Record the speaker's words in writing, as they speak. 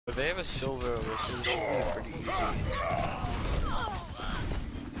If they have a silver, this should be pretty easy.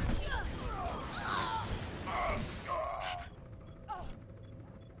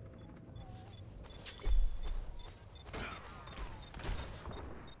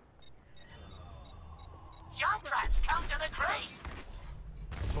 Jump rats, come to the crate!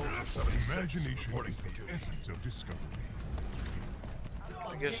 Soldier 76. Imagination is the essence of discovery.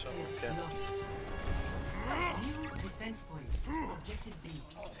 I guess so, okay. New defense point. Objective B.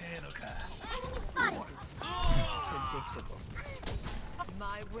 Predictable.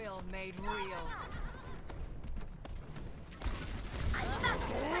 My will made real.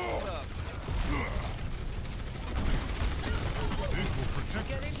 This will protect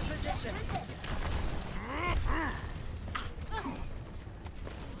Get us. into position.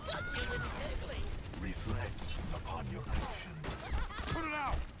 Reflect upon your actions. Put it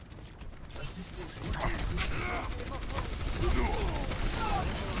out! Assistance.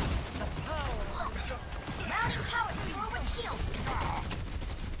 Mounting power, forward shield!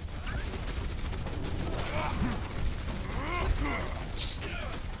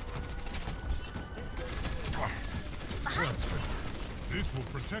 Transfer. This will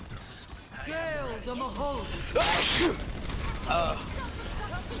protect us. Gale the Mahol.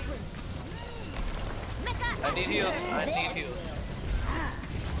 I need heals. I need heals.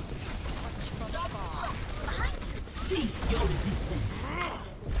 Cease your resistance.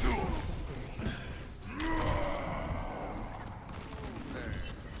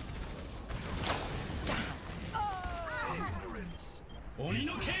 Ignorance.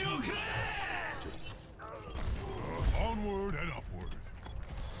 Onward and upward.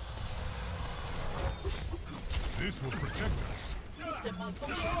 This will protect us. System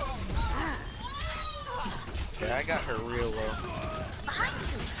malfunction. Yeah, I got her real low. Behind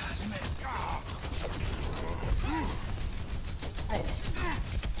you!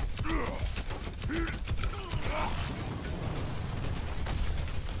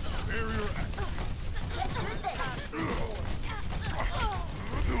 Barrier active. Get through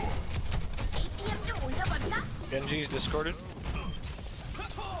there! Genji's discorded.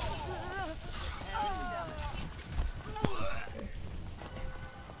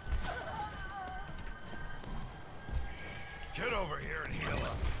 Get over here and heal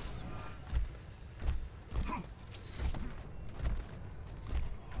up.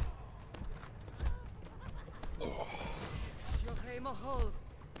 Shohei Mahol.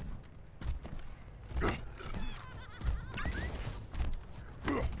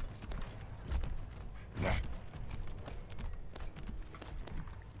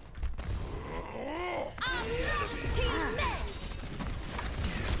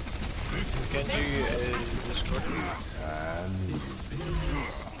 Genji is discorded. And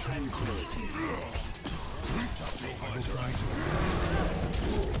experience tranquility.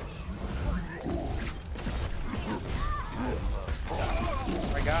 Oh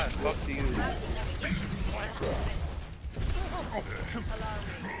my god, fuck you.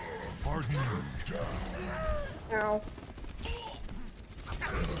 Pardon me. Ow.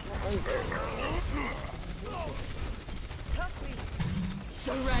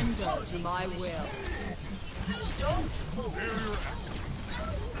 Surrender to my will. Barrier active.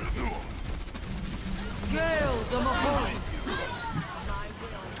 Gale the Mahol.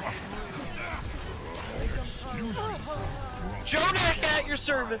 Jonak at your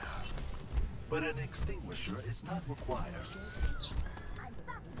service! But an extinguisher is not required.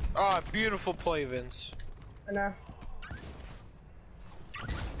 Ah, oh, beautiful play, Vince. I know.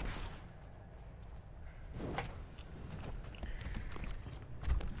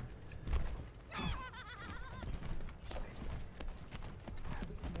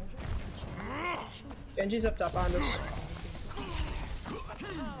 Genji's up top on us.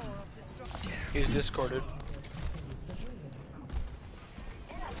 He's discorded.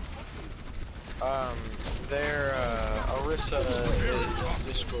 Their Orisa is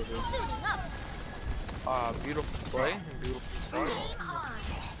discorded. Beautiful play. Beautiful play.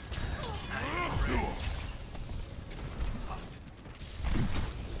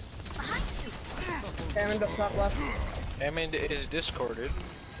 Hammond up top left. Hammond is discorded.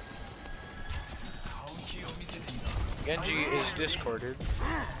 Genji is discorded.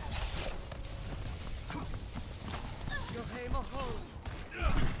 Shohei Mahol.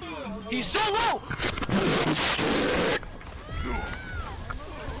 He's so low!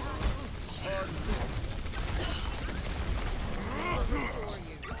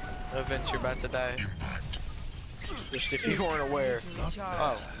 Vince, you're about to die. Just if you weren't aware.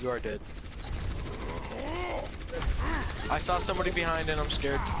 Oh, you are dead. I saw somebody behind and I'm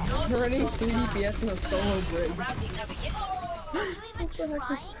scared. Running 3 DPS in a solo brig. even What the heck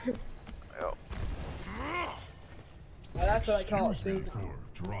try? is this? Oh. Now that's what I call it, Excuse me see?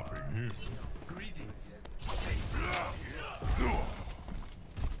 for dropping him. Greetings.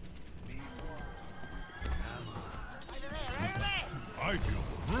 I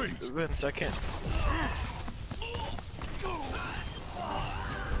feel great. Vince, I can't.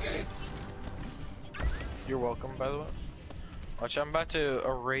 You're welcome, by the way. Watch, I'm about to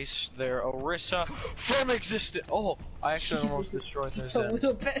erase their Orisa from existence. Oh, I actually almost Jesus, destroyed their it's a Zen.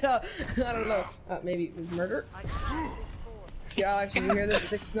 little bit, I don't know. Maybe murder? Yeah, Alex, did you hear that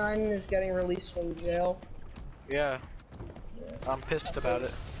 6ix9ine is getting released from jail? Yeah. I'm pissed about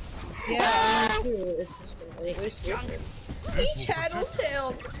it. Yeah, me too. It's really stupid. This will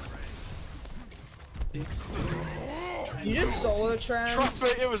Tattletale! Experience. You just solo trans? Trust me,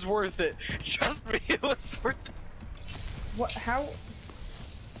 it was worth it. Trust me, it was worth it. What, how?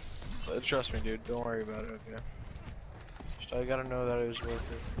 Trust me, dude. Don't worry about it, okay? Just, I gotta know that it was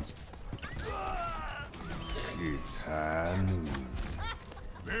worth it. It's high noon.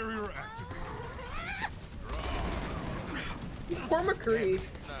 Barrier activated. It's poor McCree.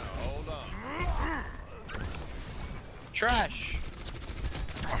 Trash!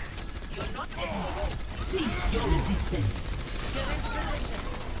 Cease your resistance.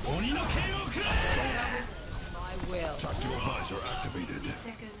 My will. Tactical visor activated.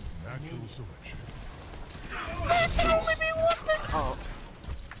 Seconds. Natural selection. Oh,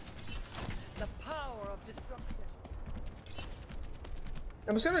 The power of destruction.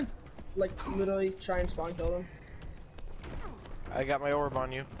 I'm just gonna, like, literally try and spawn kill them. I got my orb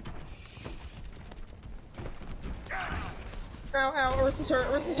on you. Ow, ow, Ursa's hurt,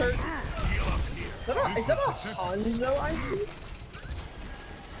 Ursa's hurt. Is that a Hanzo I see?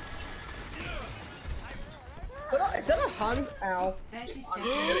 Is that a Hanzo? Ow. 30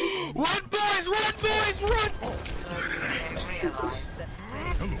 seconds. Run, boys! Run, boys! Run!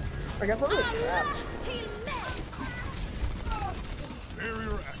 I got totally trapped.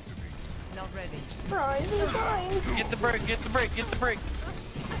 Barrier activated. Not ready. Trying. Get the break, get the break, get the break.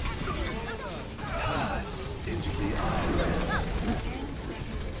 Pass into the eyes.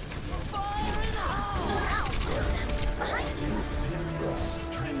 Experience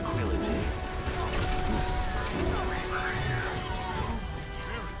tranquility.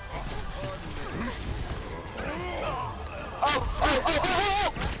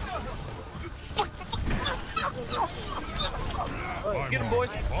 Get him,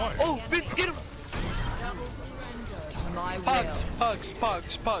 boys. Oh, Vince, get him. To my Pugs, will. pugs,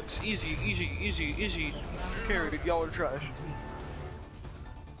 pugs, pugs. Easy, easy, easy, easy. Carried, y'all are trash.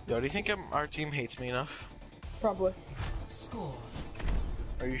 Yo, do you think our team hates me enough? Probably. Score.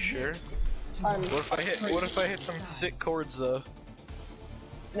 Are you sure? I'm. What if I hit some sick chords though?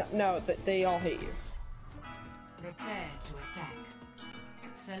 No, they all hate you. Prepare to attack.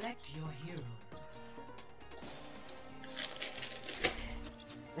 Select your hero.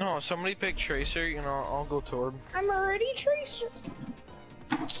 No, somebody pick Tracer, you know, I'll go Torb. I'm already Tracer.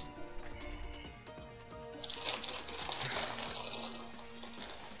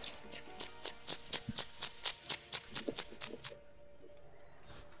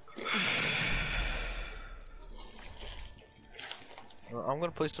 I'm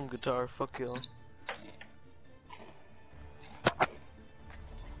gonna play some guitar, fuck you.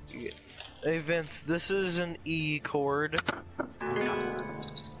 Yeah. Hey Vince, this is an E chord.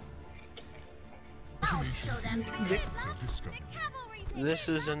 Imagination is the essence of discovery. This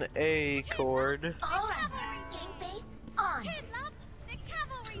is an A chord. All right, game face on.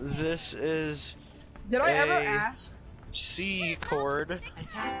 This is Did I ever A- ask? C chord.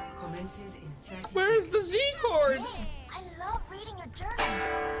 Attack commences in 30 Where's the Z chord? Hey, I love reading your journal.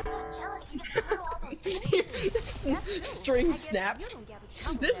 I'm so jealous you get to photo all those String snaps.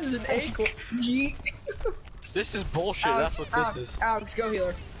 This is an A chord. G. This is bullshit, that's what this is. Alex, go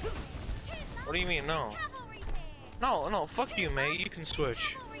healer. What do you mean, no? No, fuck you, mate, you can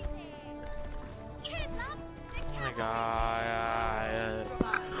switch. Oh my god.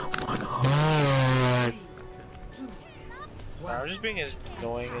 I'm just being as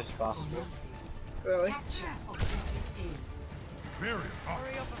annoying as possible. Clearly. Capture objective A. Barrier up.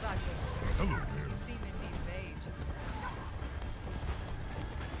 Hurry up about it. Hello You there. seem in need of aid.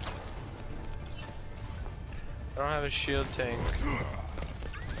 I don't have a shield tank.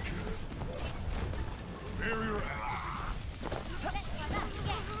 Barrier activated.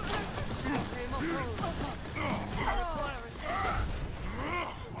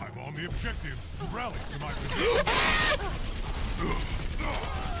 I'm on the objective. Rally to my position.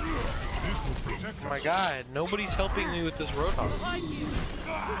 This will protect Oh my us. god, nobody's helping me with this Roadhog.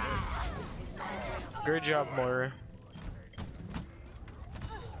 Great job, Moira.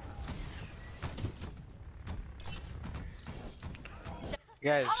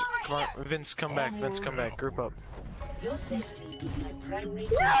 Guys, come on. Vince, come back. Vince, come back. Group up. Your safety is my primary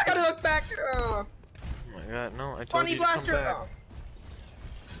Yeah, I concern. gotta look back. Oh my god, no, I told Bunny you to come blaster. back. Oh.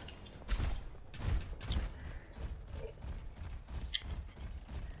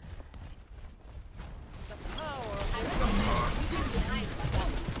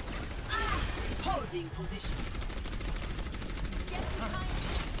 Holding position.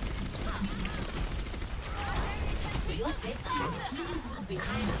 For your safety, please move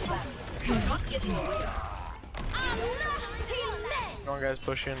behind the barrier. You're not getting away. Come on, guys,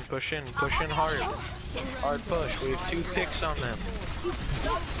 push in hard. Hard push. We have 2 picks on them.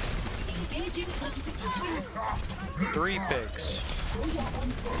 Engaging fortification. 3 picks.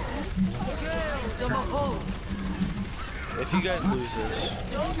 If you guys lose this,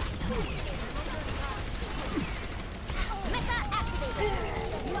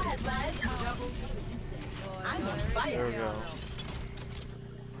 I'm on fire. there we go.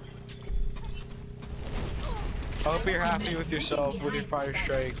 I hope you're happy with yourself with your fire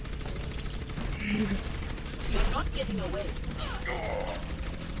strike. You're not getting away.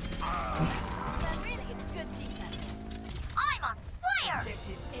 I'm on fire!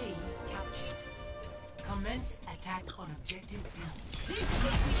 Objective A captured. Commence attack on objective B.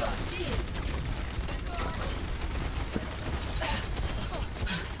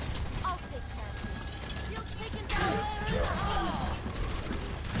 I'll take care of you. Shield's taken down.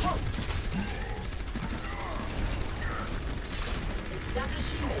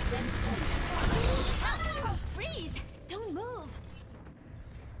 Establishing a defense point. Freeze! Don't move!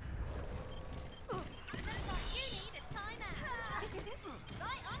 You need a timeout.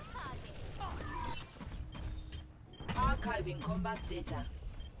 Right on target. Archiving combat data.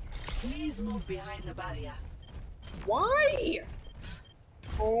 Please move behind the barrier. Why?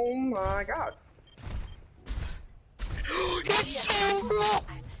 Oh my god. It's so cool!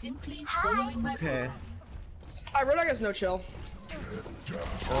 I'm simply following my program. I Roadhog has no chill.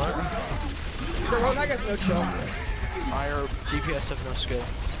 What? The Roadhog has no chill. Our DPS have no skill.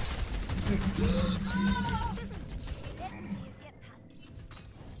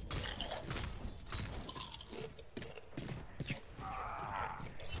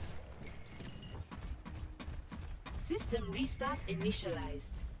 System restart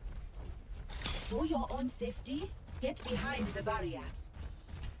initialized. For your own safety, get behind the barrier.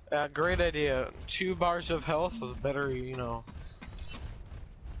 Great idea. 2 bars of health with better, you know.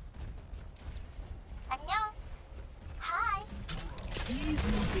 안녕. Hi. Please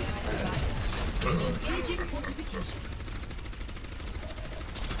move behind the barrier. Engaging fortification.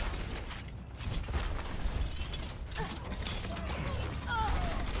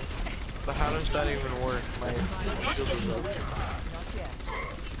 But how does that even work? My shield is up.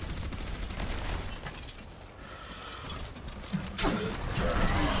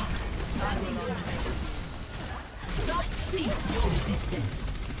 Not cease your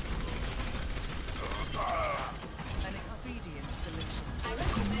resistance. An expedient solution. I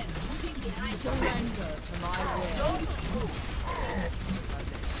recommend moving behind the Surrender to my will. Don't move. As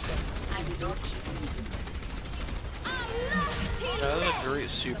expected. I don't move. That was a great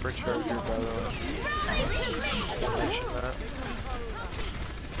supercharger, by the way. Mention that.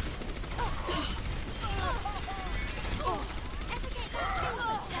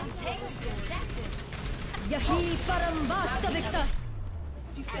 Yahi param vasta victor.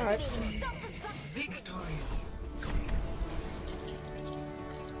 Alright. Victory.